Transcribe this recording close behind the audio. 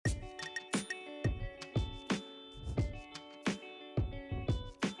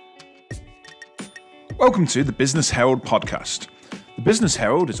Welcome to the Business Herald podcast. The Business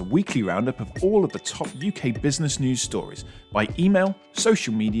Herald is a weekly roundup of all of the top UK business news stories by email,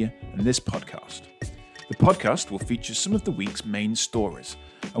 social media, and this podcast. The podcast will feature some of the week's main stories,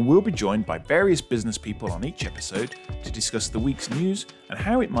 and we'll be joined by various business people on each episode to discuss the week's news and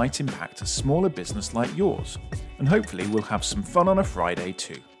how it might impact a smaller business like yours. And hopefully we'll have some fun on a Friday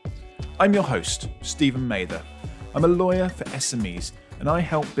too. I'm your host, Stephen Mather. I'm a lawyer for SMEs, and I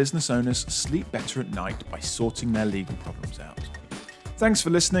help business owners sleep better at night by sorting their legal problems out. Thanks for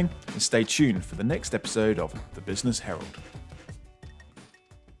listening, and stay tuned for the next episode of The Business Herald.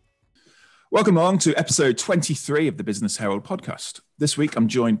 Welcome along to episode 23 of the Business Herald podcast. This week, I'm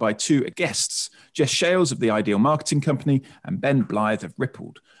joined by two guests, Jess Shales of the Ideal Marketing Company and Ben Blythe of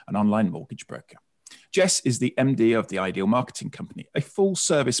Rippled, an online mortgage broker. Jess is the MD of the Ideal Marketing Company, a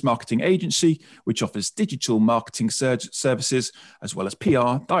full-service marketing agency which offers digital marketing services as well as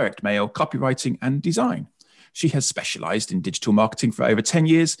PR, direct mail, copywriting, and design. She has specialised in digital marketing for over 10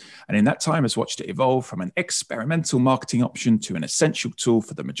 years, and in that time has watched it evolve from an experimental marketing option to an essential tool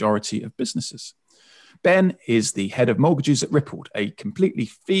for the majority of businesses. Ben is the head of mortgages at Rippled, a completely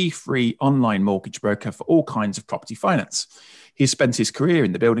fee-free online mortgage broker for all kinds of property finance. He has spent his career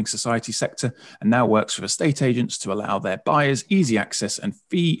in the building society sector and now works with estate agents to allow their buyers easy access and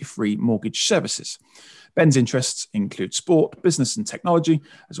fee-free mortgage services. Ben's interests include sport, business and technology,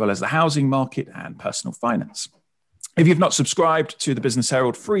 as well as the housing market and personal finance. If you've not subscribed to the Business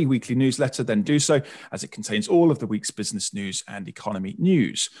Herald free weekly newsletter, then do so, as it contains all of the week's business news and economy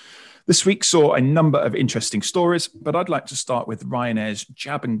news. This week saw a number of interesting stories, but I'd like to start with Ryanair's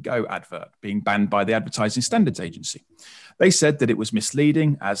Jab and Go advert being banned by the Advertising Standards Agency. They said that it was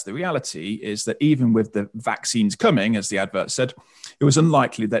misleading, as the reality is that even with the vaccines coming, as the advert said, it was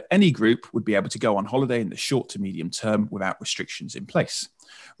unlikely that any group would be able to go on holiday in the short to medium term without restrictions in place.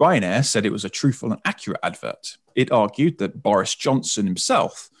 Ryanair said it was a truthful and accurate advert. It argued that Boris Johnson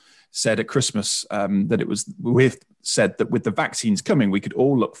himself said at Christmas said that with the vaccines coming, we could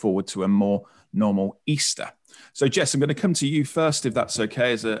all look forward to a more normal Easter. So, Jess, I'm going to come to you first, if that's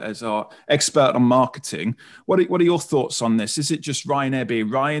okay, as our expert on marketing. What are your thoughts on this? Is it just Ryanair being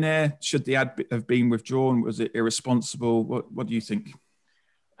Ryanair? Should the ad have been withdrawn? Was it irresponsible? What do you think?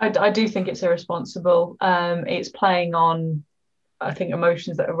 I do think it's irresponsible. It's playing on, I think,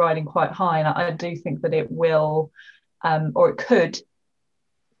 emotions that are riding quite high, and I do think that it will, or it could,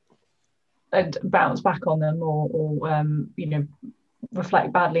 bounce back on them, or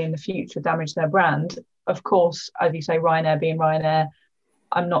reflect badly in the future, damage their brand. Of course, as you say, Ryanair being Ryanair,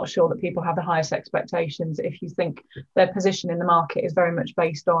 I'm not sure that people have the highest expectations. If you think their position in the market is very much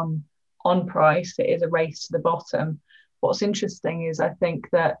based on price, it is a race to the bottom. What's interesting is, I think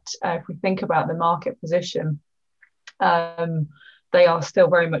that if we think about the market position, they are still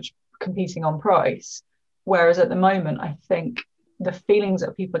very much competing on price. Whereas at the moment, I think the feelings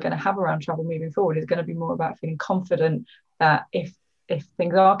that people are going to have around travel moving forward is going to be more about feeling confident that if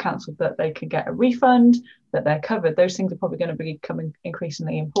things are cancelled, that they can get a refund, that they're covered. Those things are probably going to become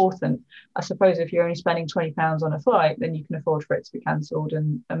increasingly important. I suppose if you're only spending £20 on a flight, then you can afford for it to be cancelled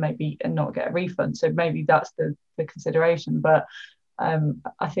and not get a refund. So maybe that's the consideration. But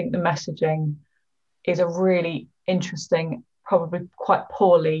I think the messaging is a really interesting, probably quite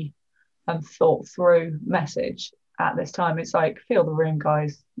poorly thought through message at this time. It's like, feel the room,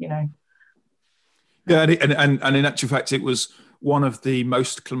 guys, Yeah, and in actual fact, it was one of the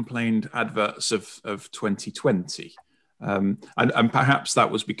most complained adverts of 2020. And perhaps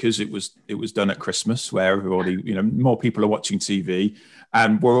that was because it was done at Christmas, where everybody, more people are watching TV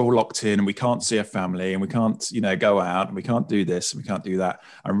and we're all locked in and we can't see a family and we can't, go out and we can't do this and we can't do that.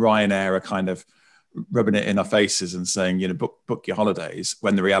 And Ryanair are kind of rubbing it in our faces and saying, book your holidays,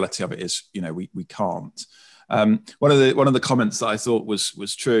 when the reality of it is, we can't. One of the comments that I thought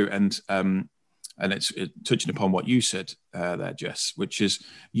was true, and it's touching upon what you said there, Jess, which is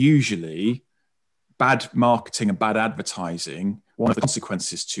usually bad marketing and bad advertising. One of the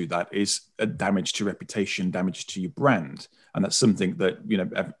consequences to that is a damage to reputation, damage to your brand. And that's something that,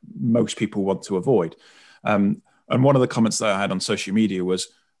 most people want to avoid. And one of the comments that I had on social media was,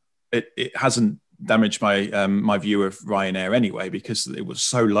 it hasn't damaged my view of Ryanair anyway, because it was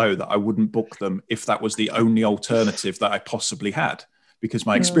so low that I wouldn't book them if that was the only alternative that I possibly had, because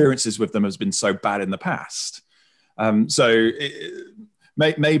my experiences with them has been so bad in the past. Maybe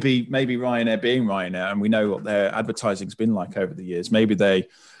Ryanair being Ryanair, and we know what their advertising's been like over the years, maybe they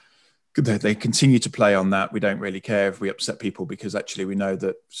continue to play on that. We don't really care if we upset people, because actually we know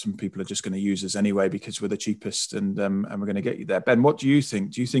that some people are just going to use us anyway because we're the cheapest, and we're going to get you there. Ben, what do you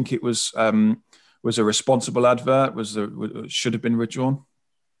think? Do you think it was a responsible advert? Should have been withdrawn?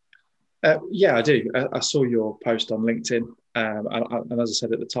 Yeah, I do. I saw your post on LinkedIn, and as I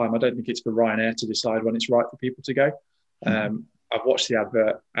said at the time, I don't think it's for Ryanair to decide when it's right for people to go. I've watched the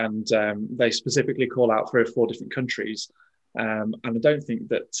advert, and they specifically call out 3 or 4 different countries, and I don't think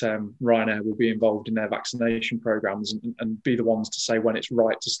that Ryanair will be involved in their vaccination programs and be the ones to say when it's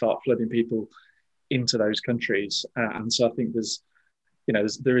right to start flooding people into those countries. And so I think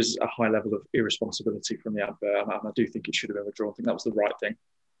there is a high level of irresponsibility from the advert, and I do think it should have been withdrawn. I think that was the right thing.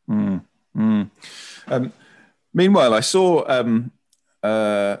 Meanwhile, I saw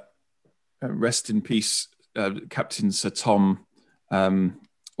rest in peace, Captain Sir Tom.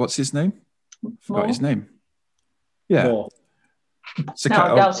 What's his name? Forgot his name. Yeah. More. Now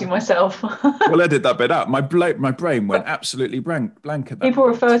I'm doubting myself. We'll edit that bit out. My brain went absolutely blank at that. People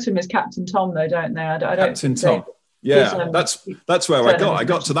refer to him as Captain Tom, though, don't they? I don't Captain Tom. Yeah, that's where I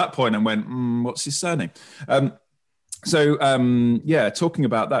got to that point and went, what's his surname? Talking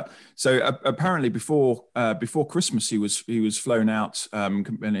about that. So apparently before Christmas, he was flown out, and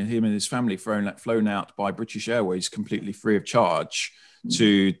him and his family flown out by British Airways completely free of charge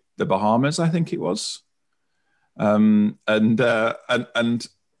to the Bahamas, I think it was. And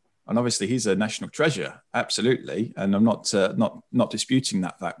obviously he's a national treasure, absolutely. And I'm not disputing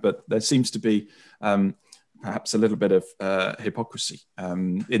that fact, but there seems to be perhaps a little bit of hypocrisy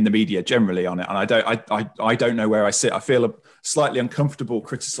in the media generally on it, and I don't know where I sit. I feel slightly uncomfortable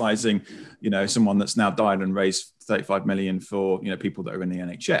criticising, someone that's now died and raised 35 million for people that are in the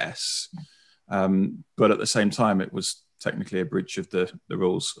NHS, but at the same time, it was technically a breach of the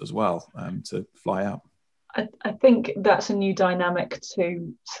rules as well to fly out. I think that's a new dynamic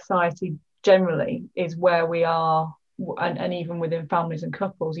to society generally, is where we are, and even within families and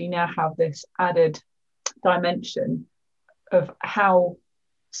couples, you now have this added dimension of how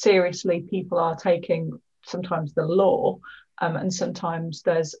seriously people are taking sometimes the law, and sometimes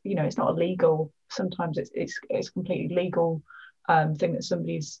there's it's not illegal, sometimes it's completely legal thing that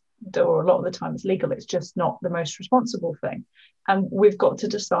somebody's done, or a lot of the time it's legal, it's just not the most responsible thing, and we've got to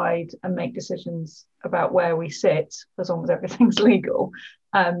decide and make decisions about where we sit as long as everything's legal,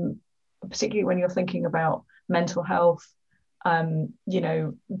 particularly when you're thinking about mental health, being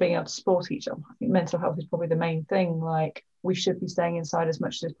able to support each other. I think mental health is probably the main thing. Like, we should be staying inside as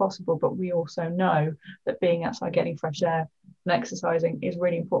much as possible, but we also know that being outside, getting fresh air and exercising is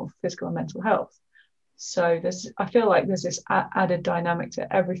really important for physical and mental health. So I feel like there's this added dynamic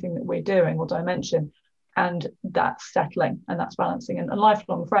to everything that we're doing, or dimension, and that's settling and that's balancing. And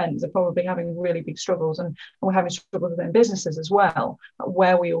lifelong friends are probably having really big struggles, and we're having struggles within businesses as well,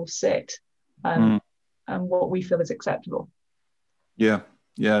 where we all sit and what we feel is acceptable. Yeah.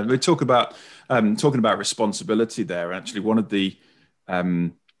 We talking about responsibility there. Actually, one of the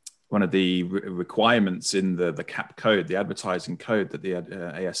requirements in the CAP code, the advertising code that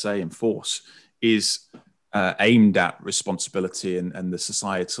the ASA enforce, is aimed at responsibility and the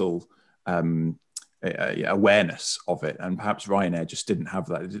societal awareness of it. And perhaps Ryanair just didn't have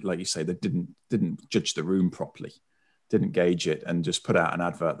that. Like you say, they didn't judge the room properly, didn't gauge it, and just put out an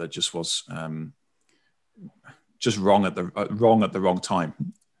advert that just was just wrong at the wrong time.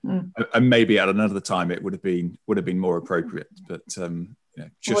 And maybe at another time it would have been more appropriate. But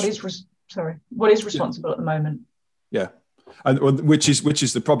what is responsible at the moment? Yeah. And which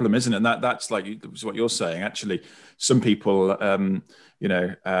is the problem, isn't it? And that's like what you're saying. Actually, some people, are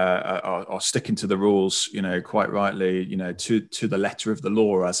sticking to the rules, quite rightly, to the letter of the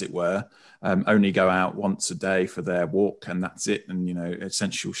law, as it were. Only go out once a day for their walk, and that's it. And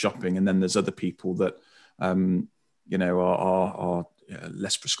essential shopping. And then there's other people that, are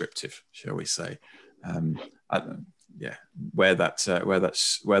less prescriptive, shall we say? Where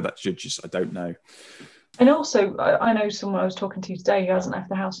that judges, I don't know. And also, I know someone I was talking to today who hasn't left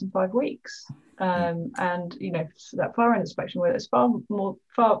the house in 5 weeks, and that far end of the spectrum, where it's far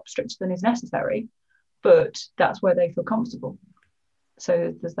stricter than is necessary, but that's where they feel comfortable.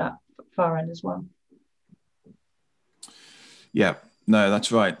 So there's that far end as well. Yeah, no,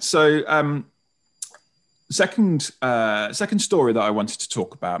 that's right. So second story that I wanted to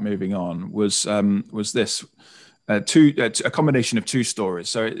talk about, moving on, was this. A combination of two stories.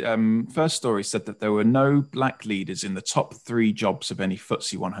 So first story said that there were no black leaders in the top 3 jobs of any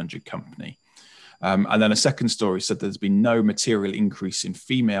FTSE 100 company. And then a second story said there's been no material increase in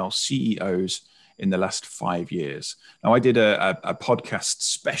female CEOs in the last 5 years. Now, I did a podcast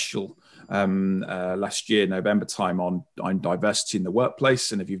special last year, November time, on diversity in the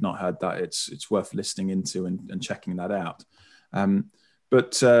workplace. And if you've not heard that, it's worth listening into and checking that out.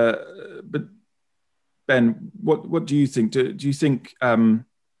 But Ben, what do you think? Do you think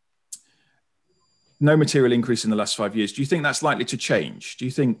no material increase in the last 5 years. Do you think that's likely to change? Do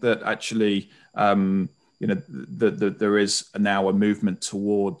you think that actually, there is now a movement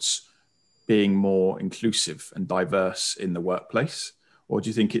towards being more inclusive and diverse in the workplace? Or do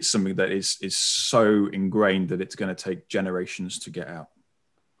you think it's something that is so ingrained that it's going to take generations to get out?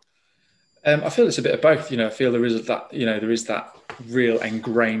 I feel it's a bit of both. I feel there is that real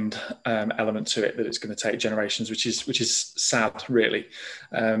ingrained element to it that it's going to take generations, which is sad, really.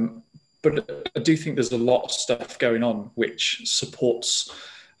 But I do think there's a lot of stuff going on which supports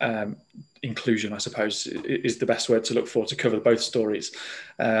inclusion, I suppose, is the best word to look for to cover both stories.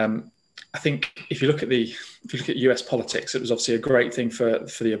 I think if you look at US politics, it was obviously a great thing for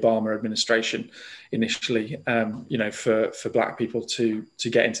the Obama administration initially, for Black people to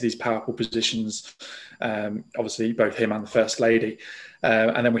get into these powerful positions. Obviously, both him and the First Lady,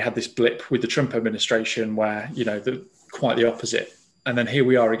 and then we had this blip with the Trump administration where quite the opposite. And then here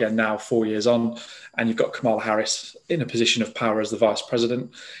we are again now, 4 years on, and you've got Kamala Harris in a position of power as the vice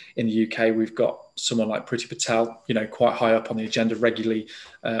president. In the UK, we've got someone like Priti Patel, quite high up on the agenda regularly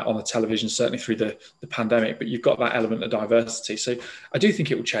on the television, certainly through the pandemic. But you've got that element of diversity. So I do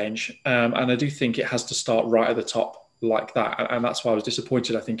think it will change. And I do think it has to start right at the top like that. And that's why I was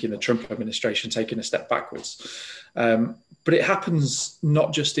disappointed, I think, in the Trump administration taking a step backwards. But it happens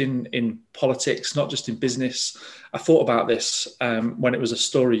not just in politics, not just in business. I thought about this when it was a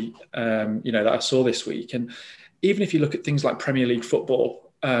story, that I saw this week. And even if you look at things like Premier League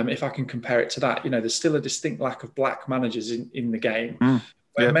football, if I can compare it to that, there's still a distinct lack of Black managers in the game,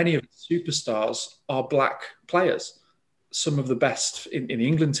 where many of the superstars are Black players. Some of the best in the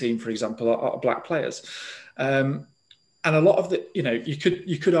England team, for example, are Black players. And a lot of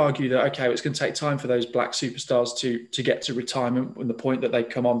you could argue that, okay, it's going to take time for those Black superstars to get to retirement and the point that they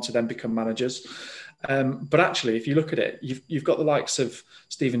come on to then become managers. But actually, if you look at it, you've got the likes of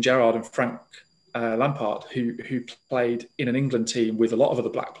Steven Gerrard and Frank Lampard, who played in an England team with a lot of other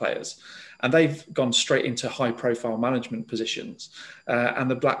Black players, and they've gone straight into high-profile management positions,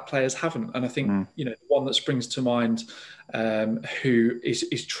 and the Black players haven't. And I think the one that springs to mind, who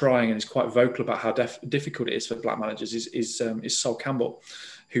is trying and is quite vocal about how difficult it is for Black managers, is Sol Campbell,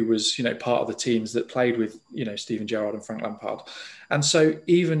 who was part of the teams that played with Steven Gerrard and Frank Lampard. And so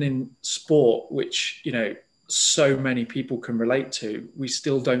even in sport, which so many people can relate to, we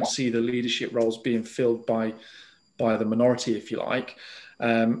still don't see the leadership roles being filled by the minority, if you like.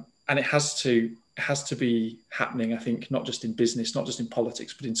 And it has to be happening, I think, not just in business, not just in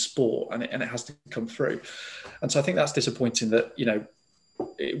politics, but in sport, and it has to come through. And so I think that's disappointing that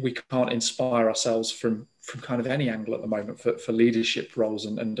we can't inspire ourselves from kind of any angle at the moment for leadership roles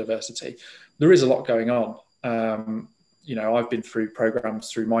and diversity. There is a lot going on. I've been through programs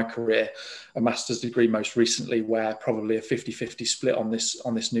through my career, a master's degree most recently, where probably a 50-50 split on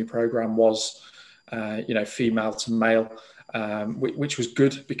this new program was, female to male, which was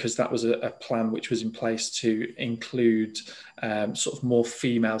good because that was a plan which was in place to include sort of more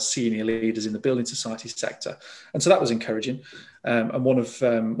female senior leaders in the building society sector. And so that was encouraging. And one of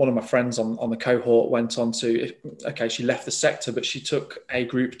my friends on the cohort went on to, she left the sector, but she took a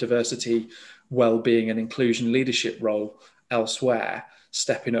group diversity, well-being and inclusion leadership role elsewhere,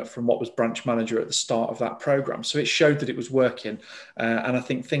 stepping up from what was branch manager at the start of that program. So it showed that it was working. And I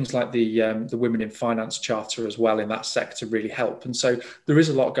think things like the Women in Finance Charter as well in that sector really help. And so there is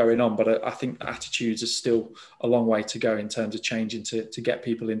a lot going on, but I think attitudes are still a long way to go in terms of changing to get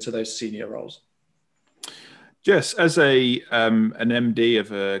people into those senior roles. Jess, as an MD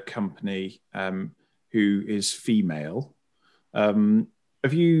of a company who is female,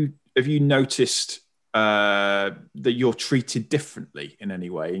 have you noticed that you're treated differently in any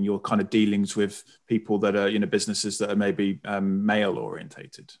way in your kind of dealings with people that are, businesses that are maybe male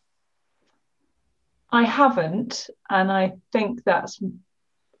orientated? I haven't, and I think that's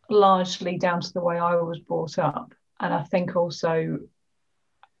largely down to the way I was brought up. And I think also,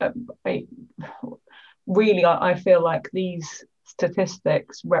 I feel like these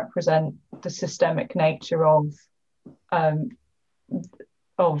statistics represent the systemic nature of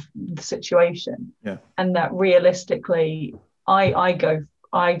the situation, and that realistically,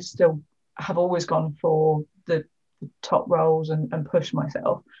 I still have always gone for the top roles and push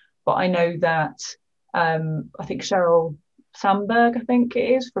myself. But I know that I think Sheryl Sandberg, I think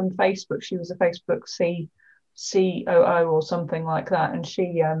it is, from Facebook, she was a Facebook COO or something like that, and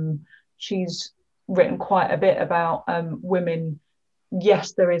she's written quite a bit about women.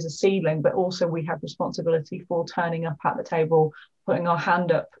 Yes, there is a ceiling, but also we have responsibility for turning up at the table, putting our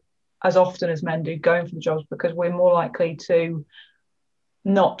hand up as often as men do, going for the jobs, because we're more likely to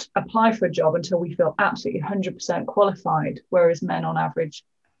not apply for a job until we feel absolutely 100% qualified, whereas men on average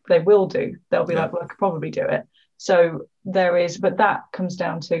they will do. They'll be Yeah. like, well, I could probably do it. So there is, but that comes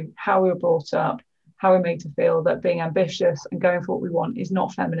down to how we were brought up, how we're made to feel that being ambitious and going for what we want is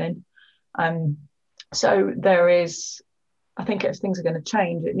not feminine. So there is, I think if things are going to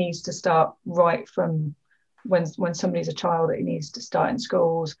change, it needs to start right from when somebody's a child. It needs to start in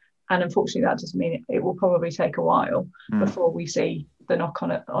schools, and unfortunately, that does mean it will probably take a while before we see the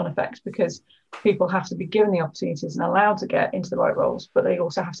knock-on effects, because people have to be given the opportunities and allowed to get into the right roles, but they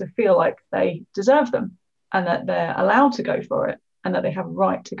also have to feel like they deserve them and that they're allowed to go for it and that they have a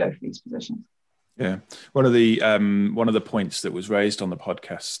right to go for these positions. Yeah, one of the points that was raised on the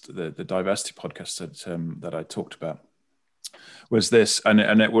podcast, the diversity podcast that I talked about, was this,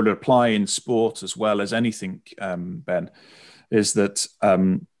 and it would apply in sport as well as anything, Ben, is that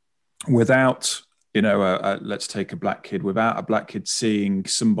without, let's take a black kid, without a black kid seeing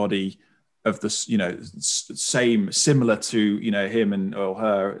somebody of the, similar to, him and or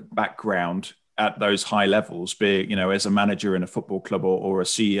her background at those high levels, be it, as a manager in a football club or a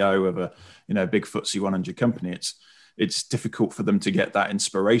CEO of a, big FTSE 100 company, it's difficult for them to get that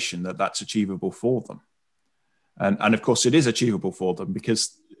inspiration that that's achievable for them. And of course it is achievable for them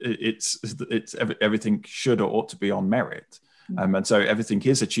because it's everything should or ought to be on merit. And so everything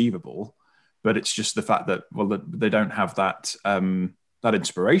is achievable, but it's just the fact that, well, they don't have that, that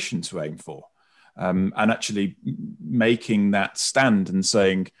inspiration to aim for, and actually making that stand and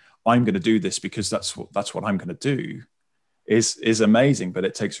saying, I'm going to do this because that's what I'm going to do is amazing, but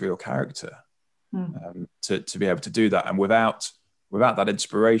it takes real character to be able to do that. And without that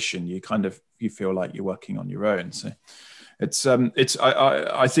inspiration, you feel like you're working on your own. So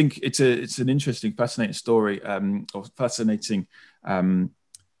I think it's an interesting, fascinating story, or fascinating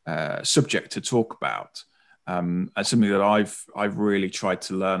subject to talk about. And something that I've really tried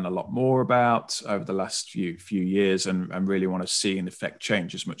to learn a lot more about over the last few years, and really want to see and affect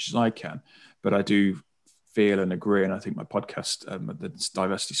change as much as I can. But I do feel and agree, and I think my podcast, the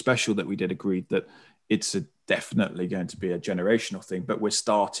diversity special that we did, agreed that it's definitely going to be a generational thing. But we're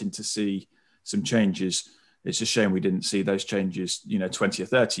starting to see some changes. It's a shame we didn't see those changes, 20 or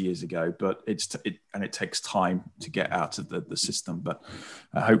 30 years ago. But it takes time to get out of the system. But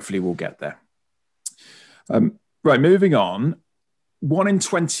hopefully we'll get there. Right, moving on.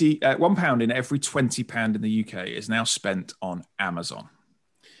 £1 in every £20 in the UK is now spent on Amazon.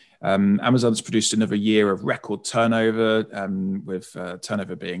 Amazon's produced another year of record turnover, with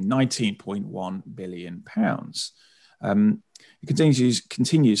turnover being £19.1 billion. It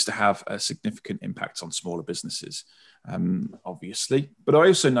continues to have a significant impact on smaller businesses, obviously. But I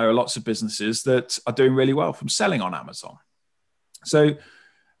also know lots of businesses that are doing really well from selling on Amazon. So,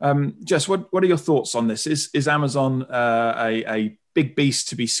 Jess, what are your thoughts on this? Is Amazon a big beast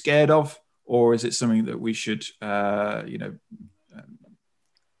to be scared of, or is it something that we should,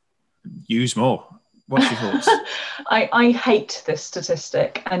 use more? What's your thoughts? I hate this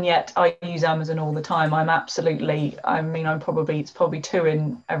statistic, and yet I use Amazon all the time. It's probably 2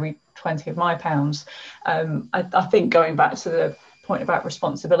 in every 20 of my pounds. I think going back to the point about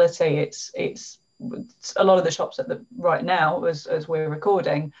responsibility, it's a lot of the shops right now, as we're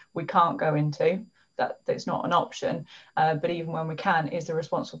recording, we can't go into. That's not an option. But even when we can, is the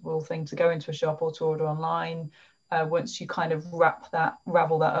responsible thing to go into a shop or to order online? Once you kind of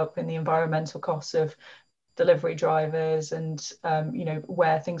ravel that up in the environmental costs of delivery drivers and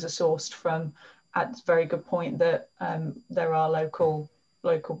where things are sourced from, it's a very good point that there are local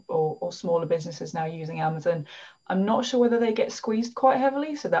or smaller businesses now using Amazon. I'm not sure whether they get squeezed quite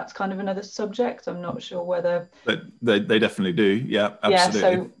heavily, so that's kind of another subject. I'm not sure whether they definitely do. Yeah,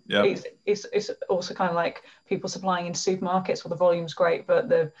 absolutely. Yeah, so it's also kind of like people supplying into supermarkets. Well, the volume's great, but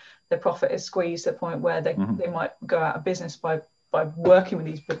the profit is squeezed to the point where they might go out of business by working with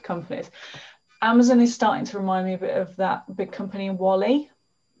these big companies. Amazon is starting to remind me a bit of that big company in WALL-E.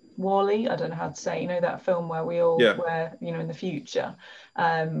 I don't know how to say, that film where we all where in the future,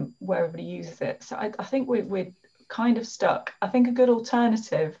 where everybody uses it. So I think we're kind of stuck. I think a good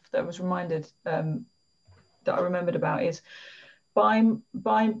alternative that was that I remembered about is buy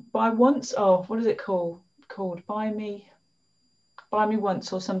once. Oh, what is it called? Buy me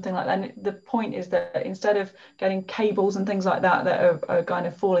once or something like that. And the point is that instead of getting cables and things like that are kind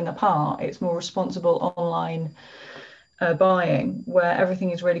of falling apart, it's more responsible online buying where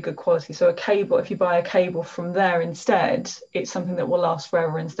everything is really good quality. So a cable, if you buy a cable from there instead, it's something that will last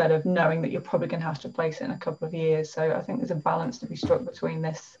forever instead of knowing that you're probably going to have to replace it in a couple of years. So I think there's a balance to be struck between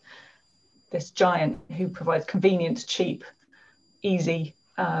this giant who provides convenient, cheap, easy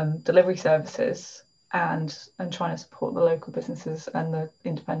delivery services and trying to support the local businesses and the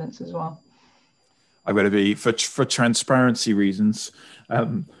independents as well. I've got to be for transparency reasons. I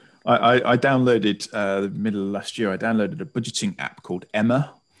downloaded the middle of last year. I downloaded a budgeting app called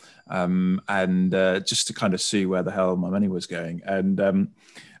Emma, and just to kind of see where the hell my money was going, and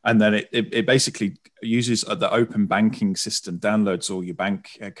then it basically uses the open banking system, downloads all your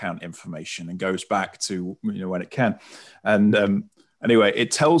bank account information, and goes back to when it can, and anyway,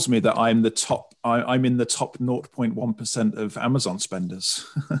 it tells me that I'm in the top 0.1% of Amazon spenders.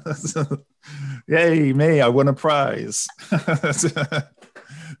 Yay, me! I won a prize.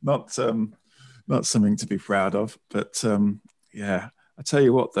 Not something to be proud of, but yeah. I tell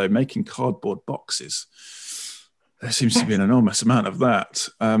you what, though, making cardboard boxes, there seems to be an enormous amount of that.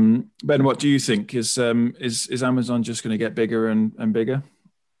 Ben, what do you think? Is Amazon just going to get bigger and bigger?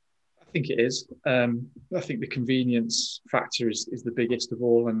 I think it is. I think the convenience factor is the biggest of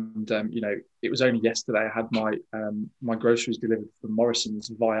all. And it was only yesterday I had my groceries delivered from Morrison's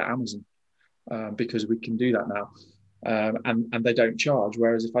via Amazon, because we can do that now. And they don't charge.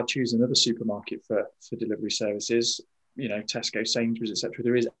 Whereas if I choose another supermarket for delivery services, Tesco, Sainsbury's, etc.,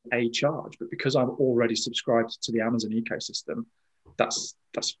 there is a charge. But because I'm already subscribed to the Amazon ecosystem, that's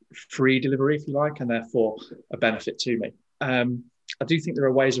free delivery, if you like, and therefore a benefit to me. I do think there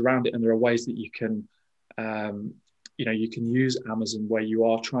are ways around it, and there are ways that you can use Amazon where you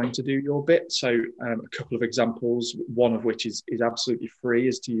are trying to do your bit. So a couple of examples, one of which is absolutely free,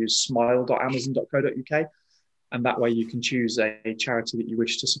 is to use smile.amazon.co.uk. And that way you can choose a charity that you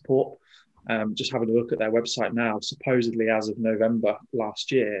wish to support. Just having a look at their website now, supposedly as of November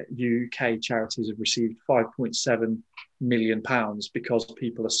last year, UK charities have received £5.7 million because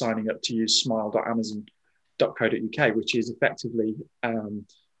people are signing up to use smile.amazon.co.uk, which is effectively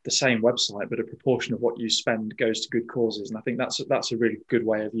the same website, but a proportion of what you spend goes to good causes. And I think that's a really good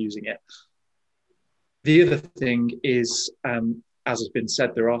way of using it. The other thing is, as has been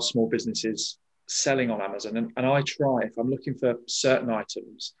said, there are small businesses selling on Amazon. And I try, if I'm looking for certain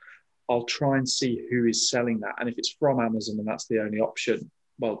items, I'll try and see who is selling that. And if it's from Amazon and that's the only option,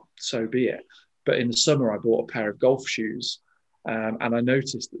 well, so be it. But in the summer, I bought a pair of golf shoes, and I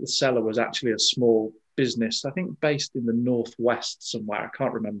noticed that the seller was actually a small business, I think based in the Northwest somewhere, I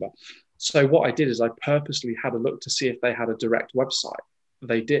can't remember. So what I did is I purposely had a look to see if they had a direct website.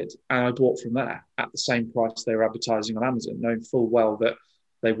 They did. And I bought from there at the same price they were advertising on Amazon, knowing full well that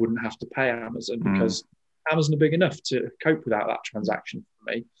they wouldn't have to pay Amazon because Amazon are big enough to cope without that transaction for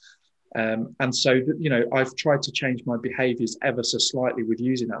me. And so, I've tried to change my behaviors ever so slightly with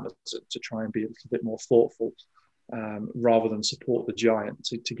using Amazon to try and be a little bit more thoughtful, rather than support the giant,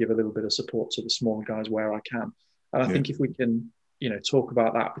 to give a little bit of support to the smaller guys where I can. And I think if we can, talk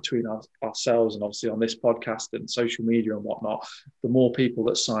about that between ourselves and obviously on this podcast and social media and whatnot, the more people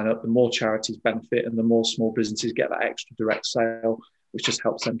that sign up, the more charities benefit, and the more small businesses get that extra direct sale, which just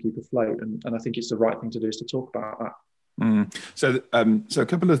helps them keep afloat. And I think it's the right thing to do is to talk about that. So a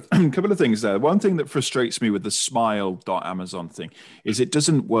couple of things there. One thing that frustrates me with the smile.amazon thing is it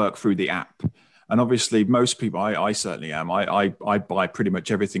doesn't work through the app. And obviously most people, I certainly am, I buy pretty much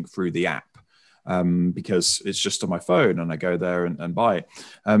everything through the app, because it's just on my phone and I go there and buy it.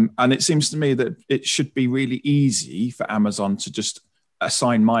 And it seems to me that it should be really easy for Amazon to just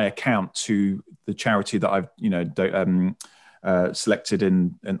assign my account to the charity that I've, selected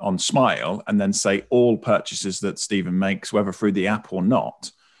on Smile, and then say all purchases that Stephen makes, whether through the app or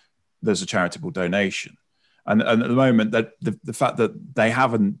not, there's a charitable donation. And at the moment, that the fact that they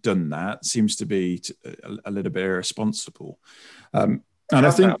haven't done that seems to be a little bit irresponsible. And I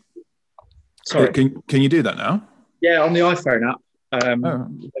think, sorry, can you do that now? Yeah, on the iPhone app,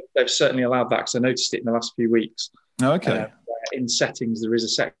 they've certainly allowed that, because I noticed it in the last few weeks. Oh, okay. In settings, there is a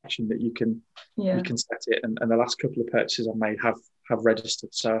section that you can set it, and the last couple of purchases I've made have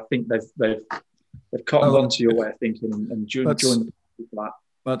registered. So I think they've cottoned onto your way of thinking and joined the people for that.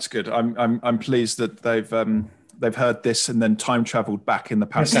 That's good. I'm pleased that they've heard this and then time traveled back in the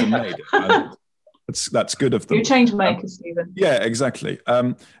past and made it. That's good of them. You're change makers, Stephen. Yeah, exactly.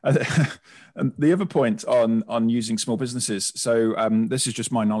 And the other point on using small businesses. So this is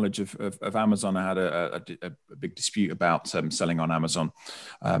just my knowledge of Amazon. I had a big dispute about selling on Amazon.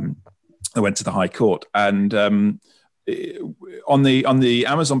 I went to the High Court, and on the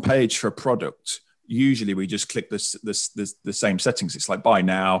Amazon page for a product, usually we just click the same settings. It's like buy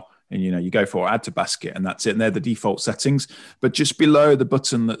now, and you go for add to basket, and that's it. And they're the default settings. But just below the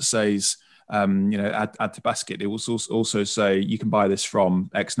button that says add to basket, it will also say you can buy this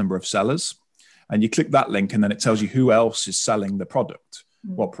from X number of sellers, and you click that link, and then it tells you who else is selling the product,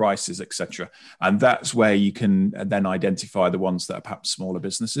 what prices, etc. And that's where you can then identify the ones that are perhaps smaller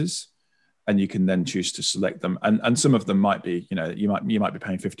businesses. and you can then choose to select them. And some of them might be, you might be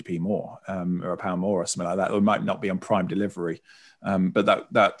paying 50p more or £1 more or something like that, or it might not be on prime delivery. But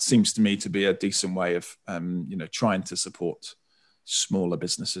that seems to me to be a decent way of trying to support smaller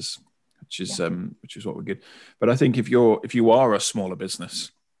businesses, which is what we're good. But I think if you are a smaller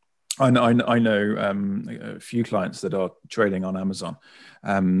business, I know a few clients that are trading on Amazon,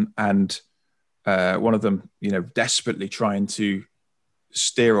 and one of them, desperately trying to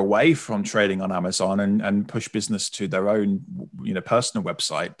steer away from trading on Amazon and push business to their own, personal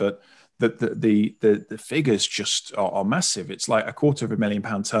website, but the figures just are massive. It's like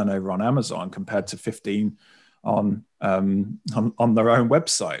 £250,000 turnover on Amazon compared to 15 on their own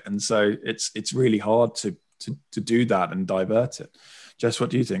website, and so it's really hard to do that and divert it. Jess, what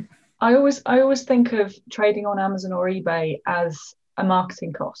do you think? I always think of trading on Amazon or eBay as a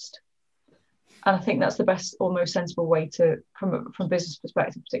marketing cost. And I think that's the best or most sensible way to, from a business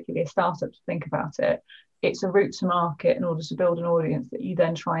perspective, particularly a startup, to think about it. It's a route to market in order to build an audience that you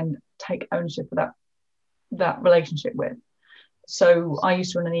then try and take ownership of that relationship with. So I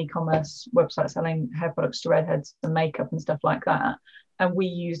used to run an e-commerce website selling hair products to redheads and makeup and stuff like that. And we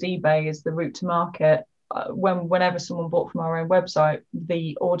used eBay as the route to market. Whenever someone bought from our own website,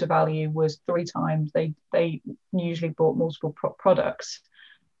 the order value was 3 times. They usually bought multiple products.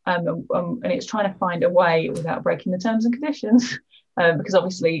 And it's trying to find a way without breaking the terms and conditions, because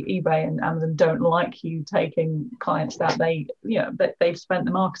obviously eBay and Amazon don't like you taking clients that they've spent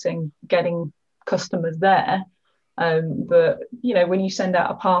the marketing getting customers there. But when you send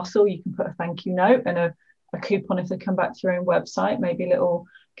out a parcel, you can put a thank you note and a coupon if they come back to your own website, maybe a little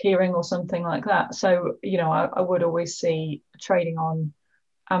keyring or something like that. So I would always see trading on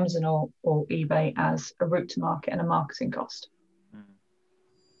Amazon or eBay as a route to market and a marketing cost.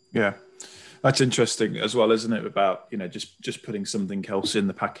 Yeah, that's interesting as well, isn't it? About just putting something else in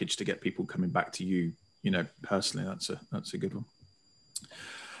the package to get people coming back to you, personally. That's a good one.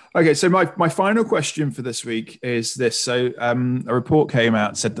 Okay, so my final question for this week is this. So a report came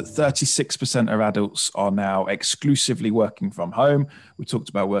out and said that 36% of adults are now exclusively working from home. We talked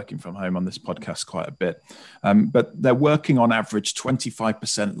about working from home on this podcast quite a bit, but they're working on average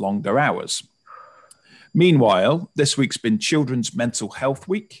 25% longer hours. Meanwhile, this week's been Children's Mental Health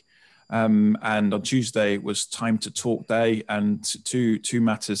Week, and on Tuesday was Time to Talk Day, and two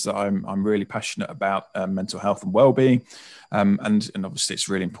matters that I'm really passionate about: mental health and well-being, and obviously it's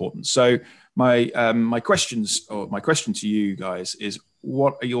really important. So my question to you guys is: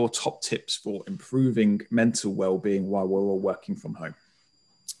 what are your top tips for improving mental well-being while we're all working from home?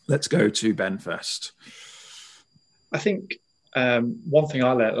 Let's go to Ben first. I think one thing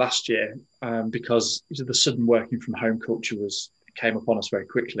I learned last year, because the sudden working from home culture came upon us very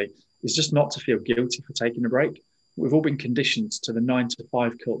quickly, is just not to feel guilty for taking a break. We've all been conditioned to the 9 to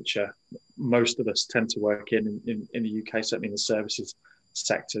 5 culture. Most of us tend to work in the UK, certainly in the services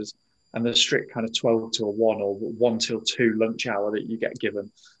sectors, and the strict kind of 12 to 1 or 1 till 2 lunch hour that you get given.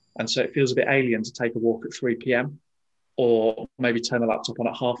 And so it feels a bit alien to take a walk at 3 p.m. or maybe turn the laptop on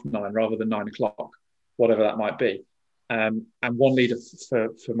at 9:30 rather than 9 o'clock, whatever that might be. And one leader for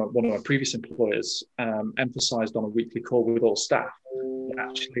one of my previous employers emphasised on a weekly call with all staff that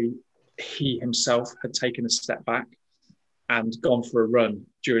actually he himself had taken a step back and gone for a run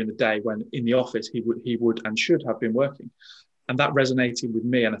during the day when in the office he would and should have been working. And that resonated with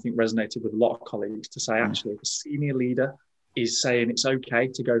me, and I think resonated with a lot of colleagues, to say, actually, if a senior leader is saying it's okay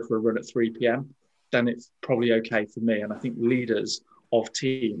to go for a run at 3 p.m, then it's probably okay for me. And I think leaders of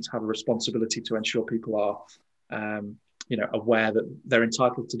teams have a responsibility to ensure people are aware that they're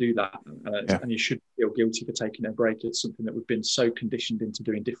entitled to do that, and you should feel guilty for taking a break. It's something that we've been so conditioned into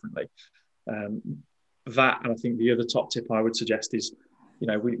doing differently. That, and I think the other top tip I would suggest is,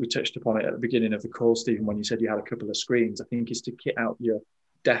 we touched upon it at the beginning of the call, Stephen, when you said you had a couple of screens. I think is to kit out your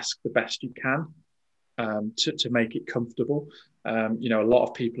desk the best you can, to make it comfortable. A lot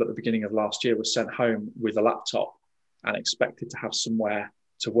of people at the beginning of last year were sent home with a laptop and expected to have somewhere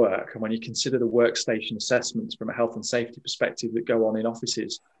to work. And when you consider the workstation assessments from a health and safety perspective that go on in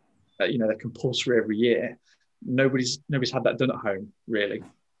offices, they're compulsory every year. Nobody's had that done at home, really.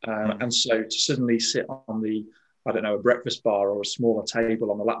 And so to suddenly sit on a breakfast bar or a smaller table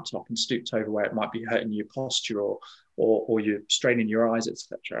on the laptop and stooped over where it might be hurting your posture or you're straining your eyes,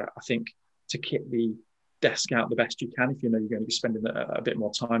 etc. I think to kit the desk out the best you can if you know you're going to be spending a bit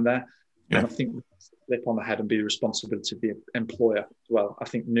more time there. Yeah. And I think flip on the head and be the responsibility of the employer as well. I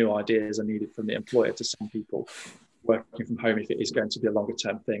think new ideas are needed from the employer to send people working from home if it is going to be a longer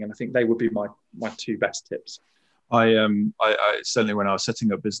term thing. And I think they would be my 2 best tips. I certainly, when I was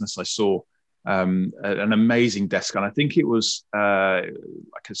setting up business, I saw an amazing desk, and I think it was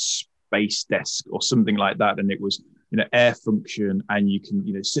like a space desk or something like that, and it was air function, and you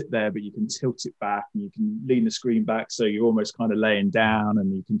can sit there, but you can tilt it back and you can lean the screen back, so you're almost kind of laying down,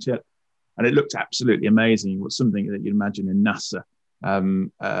 and you can chill. And it looked absolutely amazing. It was something that you'd imagine in NASA.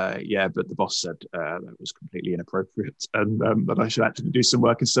 But the boss said that was completely inappropriate, and that I should actually do some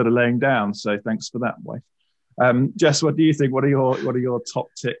work instead of laying down. So thanks for that, wife. Jess, what do you think? What are your top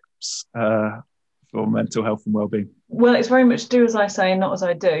tips for mental health and well-being? Well, it's very much do as I say and not as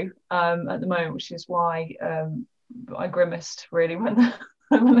I do at the moment, which is why I grimaced really when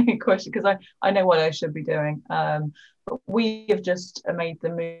the question, because I know what I should be doing. But we have just made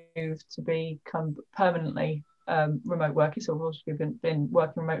the move to become permanently remote working. So we've been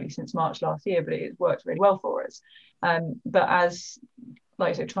working remotely since March last year, but it worked really well for us. But as like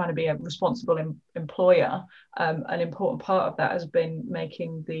I said, trying to be a responsible employer, an important part of that has been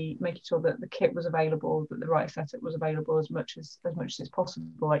making sure that the kit was available, that the right setup was available as much as it's possible.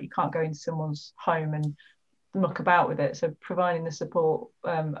 Like, you can't go into someone's home and muck about with it. So providing the support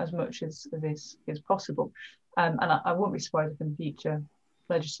as much as is possible. And I wouldn't be surprised if in the future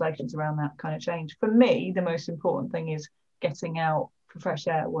legislations around that kind of change. For me, the most important thing is getting out for fresh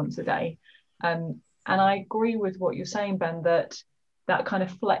air once a day. And I agree with what you're saying, Ben, that kind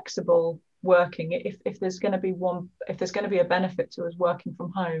of flexible working, if there's going to be a benefit to us working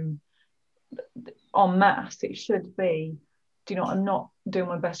from home en masse, it should be, I'm not doing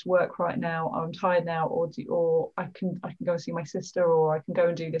my best work right now, I'm tired now, or I can go and see my sister, or I can go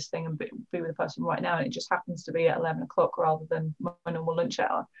and do this thing and be with the person right now, and it just happens to be at 11 o'clock rather than my normal lunch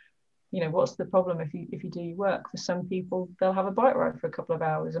hour. What's the problem if you do your work? For some people, they'll have a bike ride for a couple of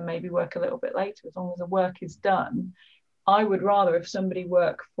hours and maybe work a little bit later. As long as the work is done, I would rather if somebody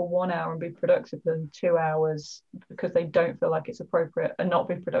work for 1 hour and be productive than 2 hours because they don't feel like it's appropriate, and not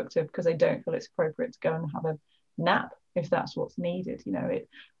be productive because they don't feel it's appropriate to go and have a nap if that's what's needed.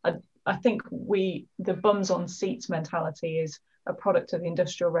 I think the bums on seats mentality is a product of the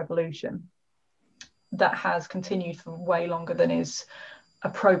Industrial Revolution that has continued for way longer than is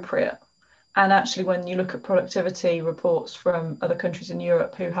appropriate. And actually, when you look at productivity reports from other countries in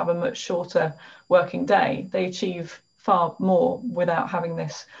Europe who have a much shorter working day, they achieve far more without having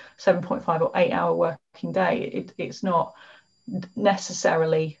this 7.5 or 8 hour working day. It's not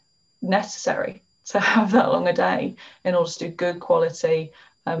necessarily necessary to have that long a day in order to do good quality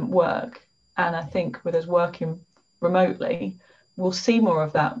work. And I think with us working remotely, we'll see more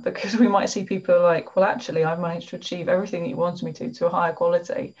of that, because we might see people like, well, actually, I've managed to achieve everything that you wanted me to a higher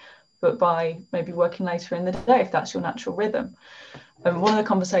quality, but by maybe working later in the day, if that's your natural rhythm. And one of the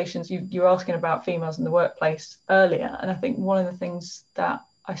conversations you were asking about females in the workplace earlier, and I think one of the things that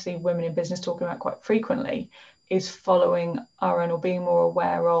I see women in business talking about quite frequently is following our own, or being more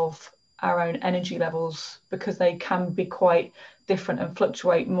aware of our own energy levels, because they can be quite different and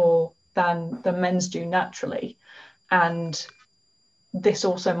fluctuate more than men's do naturally. And this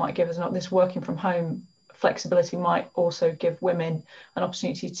also might give us, not this working from home flexibility might also give women an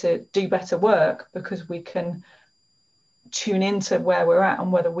opportunity to do better work, because we can tune into where we're at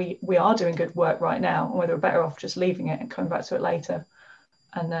and whether we are doing good work right now, and whether we're better off just leaving it and coming back to it later,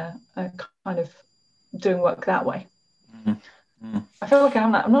 and kind of doing work that way. Mm-hmm. I feel like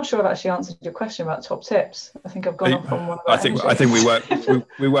I'm not sure I've actually answered your question about top tips. I think I've gone off on one. I think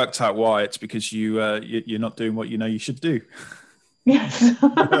we worked out why. It's because you're not doing what you should do. Yes.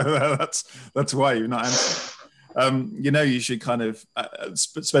 that's why you're not answering. You should kind of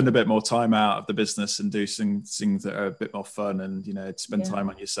spend a bit more time out of the business and do some things that are a bit more fun, and spend time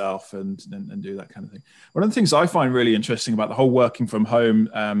on yourself and do that kind of thing. One of the things I find really interesting about the whole working from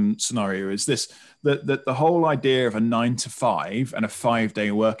home scenario is this: that the whole idea of a 9 to 5 and a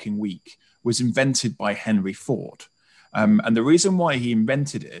 5-day working week was invented by Henry Ford, and the reason why he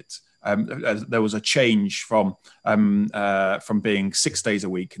invented it. There was a change from being 6 days a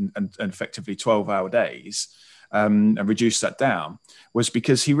week and effectively 12-hour days, and reduced that down, was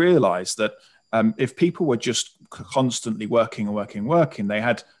because he realized that if people were just constantly working, they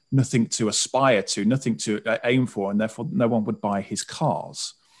had nothing to aspire to, nothing to aim for, and therefore no one would buy his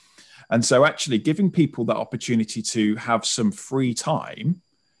cars. And so actually giving people that opportunity to have some free time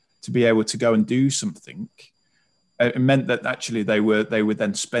to be able to go and do something, it meant that actually they were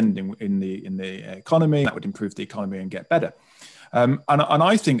then spending in the economy. That would improve the economy and get better. And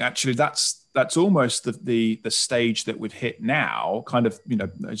I think actually that's almost the stage that would hit now, kind of,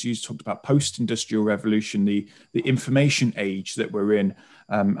 as you talked about, post-industrial revolution, the information age that we're in,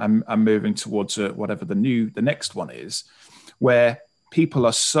 and moving towards whatever the next one is, where people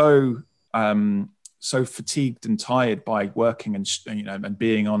are so fatigued and tired by working and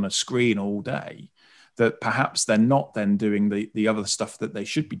being on a screen all day, that perhaps they're not then doing the other stuff that they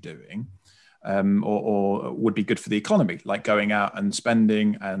should be doing, or would be good for the economy, like going out and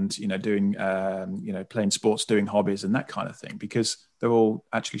spending and, doing, playing sports, doing hobbies and that kind of thing, because they're all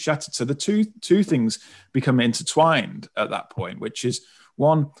actually shattered. So the two things become intertwined at that point, which is,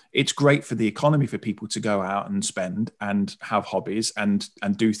 one, it's great for the economy for people to go out and spend and have hobbies and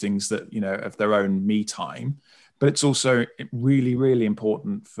do things that, of their own me time. But it's also really, really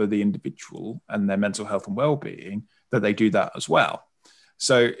important for the individual and their mental health and well-being that they do that as well.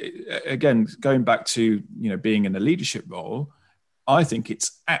 So again, going back to, being in a leadership role, I think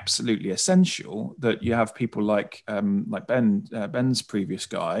it's absolutely essential that you have people like Ben's previous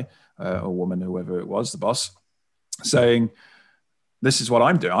guy or woman, whoever it was, the boss, saying, this is what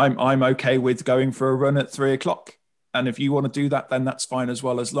I'm doing. I'm okay with going for a run at 3 o'clock. And if you want to do that, then that's fine as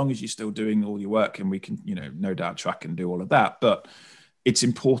well, as long as you're still doing all your work, and we can, no doubt track and do all of that. But it's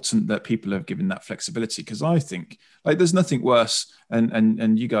important that people have given that flexibility, because I think there's nothing worse.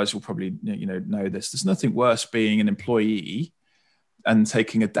 And you guys will probably, know this. There's nothing worse being an employee and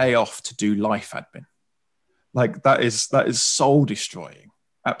taking a day off to do life admin. That is soul destroying.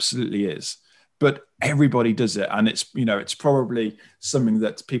 Absolutely is. But everybody does it. And it's probably something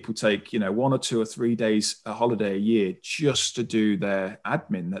that people take, 1 or 2 or 3 days, a holiday a year, just to do their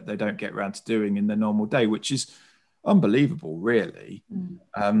admin that they don't get around to doing in their normal day, which is unbelievable, really.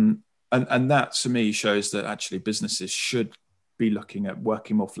 And that, to me, shows that actually businesses should be looking at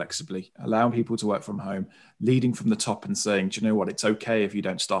working more flexibly, allowing people to work from home, leading from the top and saying, do you know what, it's okay if you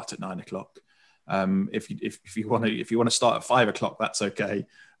don't start at 9 o'clock. If you want to start at 5 o'clock, that's okay.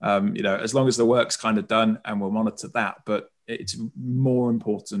 As long as the work's kind of done, and we'll monitor that. But it's more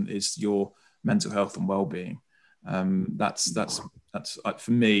important is your mental health and well-being. That's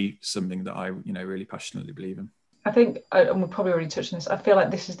for me something that I really passionately believe in. I think, and we've probably already touched on this, I feel like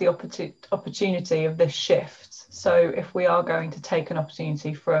this is the opportunity of this shift. So if we are going to take an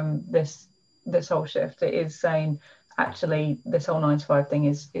opportunity from this whole shift, it is saying, actually, this whole 9 to 5 thing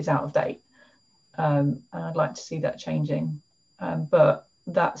is out of date. And I'd like to see that changing. But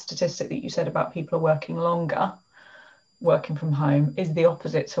that statistic that you said about people are working longer, working from home, is the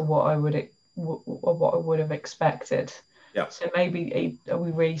opposite to what I would have expected. Yeah. So maybe are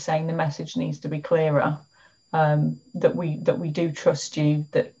we really saying the message needs to be clearer, that we do trust you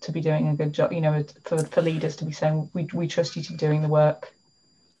to be doing a good job, for leaders to be saying we trust you to be doing the work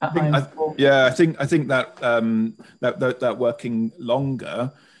at home. I think that working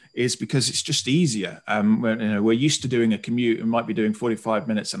longer is because it's just easier. We're used to doing a commute and might be doing 45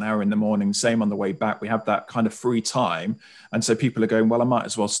 minutes, an hour in the morning, same on the way back. We have that kind of free time. And so people are going, well, I might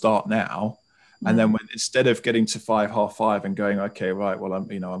as well start now. And then instead of getting to 5:30 and going, okay, right, well, I'm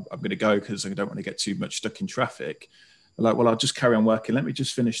going to go because I don't want to get too much stuck in traffic. Like, well, I'll just carry on working. Let me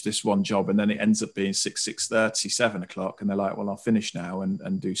just finish this one job. And then it ends up being 6:30, 7 o'clock. And they're like, well, I'll finish now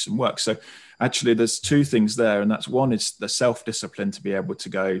and do some work. So actually there's two things there. And that's, one is the self-discipline to be able to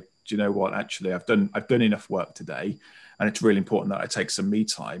go, do you know what, actually I've done enough work today. And it's really important that I take some me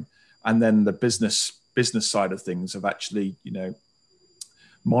time. And then the business side of things of actually,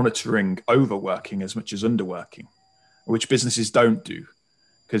 monitoring overworking as much as underworking, which businesses don't do.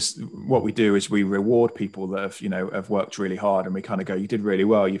 Because what we do is we reward people that have worked really hard, and we kind of go, you did really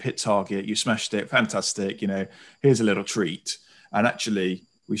well, you've hit target, you smashed it, fantastic, here's a little treat. And actually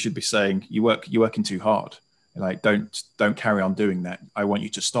we should be saying, you're working too hard. Like, don't carry on doing that. I want you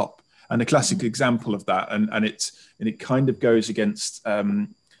to stop. And the classic example of that, and it kind of goes against I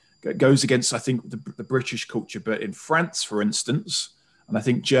think the British culture, but in France, for instance, and I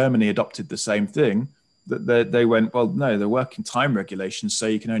think Germany adopted the same thing, that they went, well, no, the working time regulations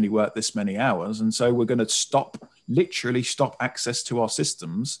say you can only work this many hours. And so we're going to literally stop access to our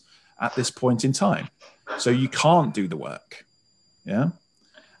systems at this point in time. So you can't do the work. Yeah.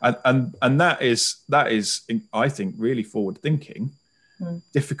 And that is, I think, really forward thinking,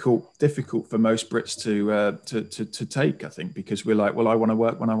 difficult for most Brits to take, I think, because we're like, well, I want to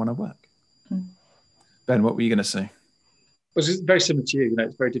work when I want to work. Ben, what were you going to say? Well, it's very similar to you.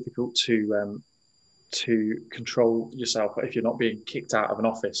 It's very difficult to control yourself if you're not being kicked out of an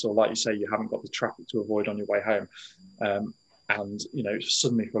office, or like you say, you haven't got the traffic to avoid on your way home. And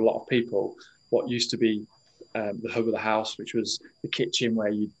suddenly for a lot of people, what used to be the hub of the house, which was the kitchen where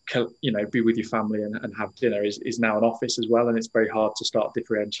you be with your family and have dinner, is now an office as well. And it's very hard to start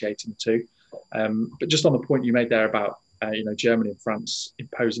differentiating the two. But just on the point you made there about Germany and France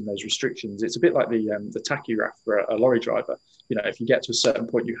imposing those restrictions, it's a bit like the tachograph for a lorry driver. If you get to a certain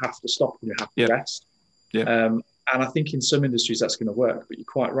point, you have to stop and you have to rest. Yeah. And I think in some industries that's going to work, but you're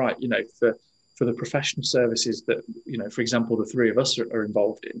quite right. For the professional services that, for example, the three of us are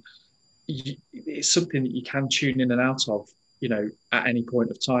involved in, it's something that you can tune in and out of, at any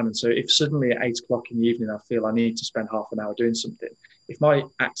point of time. And so if suddenly at 8 o'clock in the evening, I feel I need to spend half an hour doing something, if my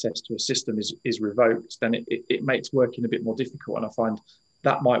access to a system is revoked, then it makes working a bit more difficult. And I find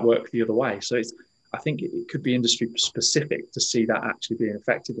that might work the other way. So I think it could be industry specific to see that actually being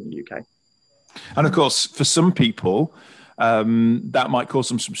effective in the UK. And of course, for some people, that might cause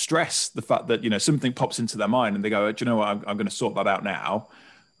them some stress. The fact that, something pops into their mind and they go, do you know what, I'm going to sort that out now.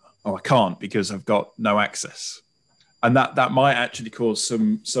 Oh, I can't because I've got no access. And that might actually cause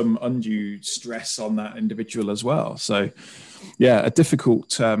some undue stress on that individual as well. So, yeah, a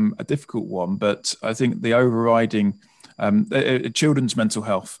difficult one. But I think the overriding children's mental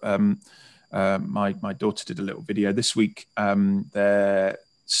health. My daughter did a little video this week. Their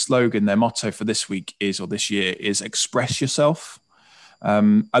slogan, their motto for this year is "Express yourself."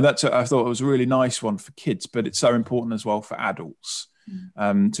 And I thought it was a really nice one for kids, but it's so important as well for adults.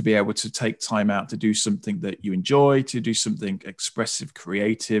 To be able to take time out to do something that you enjoy, to do something expressive,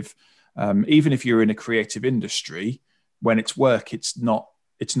 creative. Even if you're in a creative industry, when it's work, it's not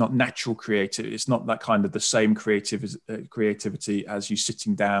natural creative. It's not that kind of the same creativity as you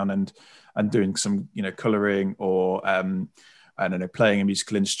sitting down and doing some, colouring or I don't know, playing a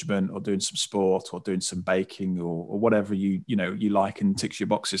musical instrument or doing some sport or doing some baking or whatever you like and ticks your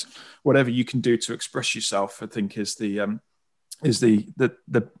boxes. Whatever you can do to express yourself, I think is the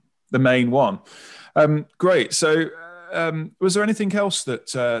main one. Great. So was there anything else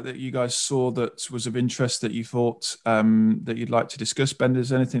that you guys saw that was of interest that you thought that you'd like to discuss? Ben, is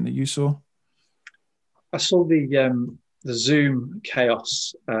there anything that you saw? I saw the Zoom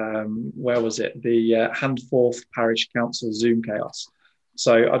chaos. Where was it? The Handforth Parish Council Zoom chaos.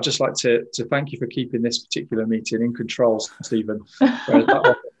 So I'd just like to thank you for keeping this particular meeting in control, Stephen.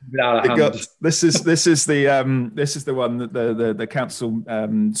 This is the one that the council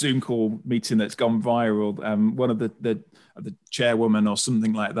Zoom call meeting that's gone viral. One of the chairwoman or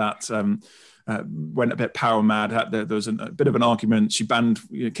something like that went a bit power mad. There was a bit of an argument. She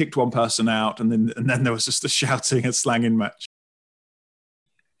kicked one person out, and then there was just a shouting and slanging match.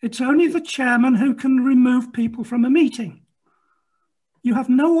 It's only the chairman who can remove people from a meeting. You have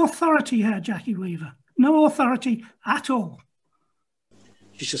no authority here, Jackie Weaver. No authority at all.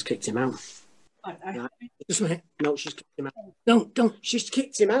 She's just kicked him out. No, she's kicked him out. Don't. She's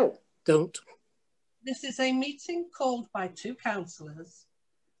kicked him out. Don't. This is a meeting called by two councillors.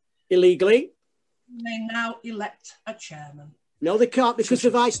 Illegally? They now elect a chairman. No, they can't because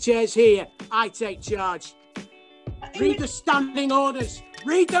the vice chair's here. I take charge. Read the standing orders.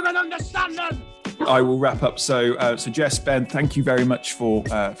 Read them and understand them. I will wrap up. So Jess, Ben, thank you very much for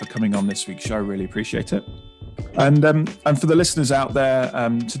coming on this week's show. Really appreciate it. And for the listeners out there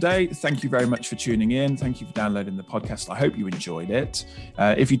today, thank you very much for tuning in. Thank you for downloading the podcast. I hope you enjoyed it.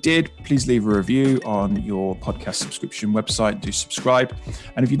 If you did, please leave a review on your podcast subscription website. Do subscribe.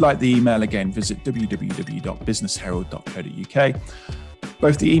 And if you'd like the email again, visit www.businessherald.co.uk.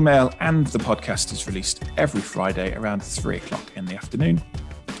 Both the email and the podcast is released every Friday around 3 o'clock in the afternoon.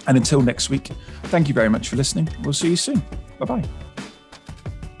 And until next week, thank you very much for listening. We'll see you soon. Bye-bye.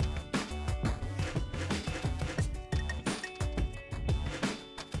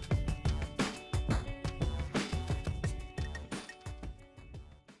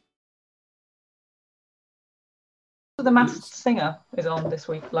 The Masked Singer is on this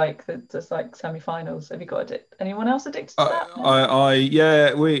week, there's semi-finals. Have you got anyone else addicted to that?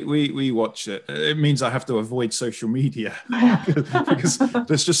 We watch it. It means I have to avoid social media because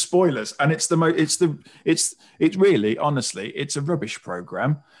there's just spoilers, and it's really honestly it's a rubbish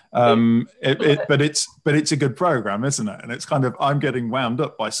program. But it's a good program, isn't it? And it's kind of I'm getting wound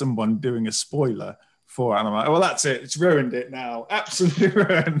up by someone doing a spoiler for, and I'm like, well, that's it. It's ruined it now. Absolutely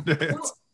ruined it.